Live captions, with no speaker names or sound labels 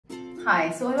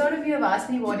Hi, so a lot of you have asked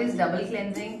me what is double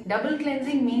cleansing. Double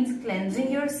cleansing means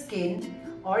cleansing your skin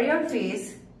or your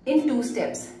face in 2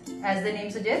 steps. As the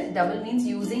name suggests, double means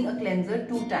using a cleanser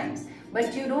 2 times.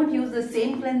 But you don't use the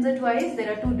same cleanser twice.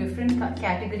 There are 2 different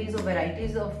categories or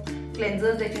varieties of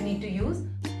cleansers that you need to use.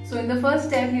 So in the first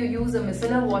step, you use a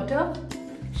micellar water,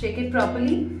 shake it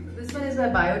properly. This one is by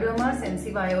Bioderma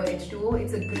Sensibio H2O.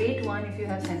 It's a great one if you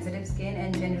have sensitive skin,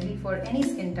 and generally for any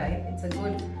skin type, it's a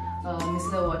good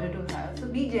micellar water to have. So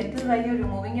be gentle while you're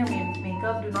removing your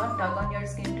makeup. Do not tug on your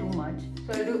skin too much.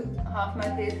 So I'll do half my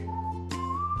face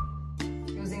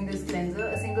using this cleanser.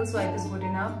 A single swipe is good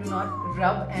enough. Do not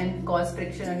rub and cause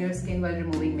friction on your skin while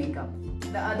removing makeup.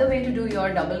 The other way to do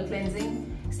your double cleansing,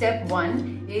 step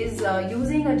 1, is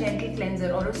using a gentle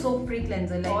cleanser or a soap-free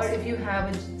cleanser. Or if you have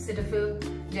a Cetaphil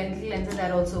gentle cleanser,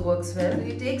 that also works well. So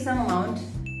you take some amount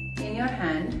in your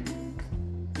hand,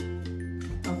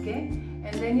 okay,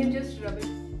 and then you just rub it.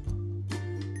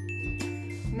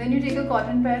 And then you take a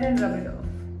cotton pad and rub it off.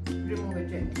 Remove it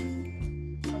gently.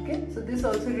 Okay, so this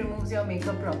also removes your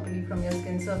makeup properly from your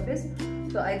skin surface.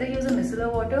 So either use a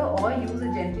micellar water or use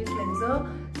a gentle cleanser,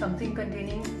 something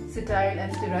containing cetyl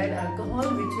and stearyl alcohol,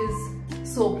 which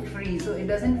is soap free. So it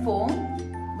doesn't foam,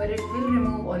 but it will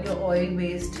remove all your oil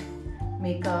based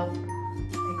makeup,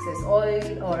 excess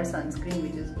oil or sunscreen,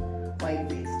 which is oil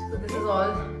based. So this is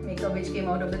all makeup which came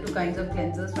out of the 2 kinds of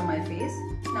cleansers from my face.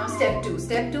 Now step 2.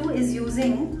 Step 2 is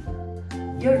using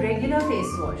your regular face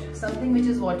wash, something which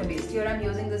is water based. Here I'm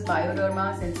using this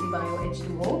Bioderma Sensibio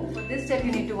H2O. For this step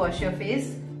you need to wash your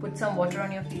face, put some water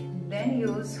on your feet, then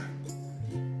use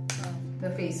the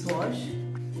face wash,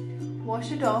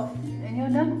 wash it off, and you're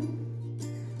done.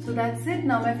 So that's it.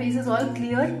 Now my face is all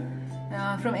clear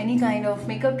from any kind of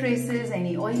makeup traces,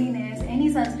 any oiliness, any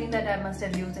sunscreen that I must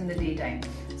have used in the daytime.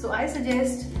 So I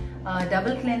suggest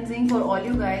double cleansing for all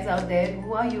you guys out there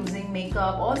who are using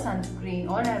makeup or sunscreen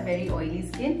or have very oily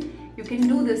skin. You can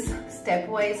do this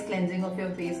stepwise cleansing of your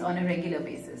face on a regular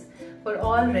basis. For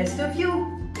all rest of you,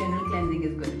 general cleansing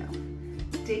is good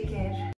enough. Take care.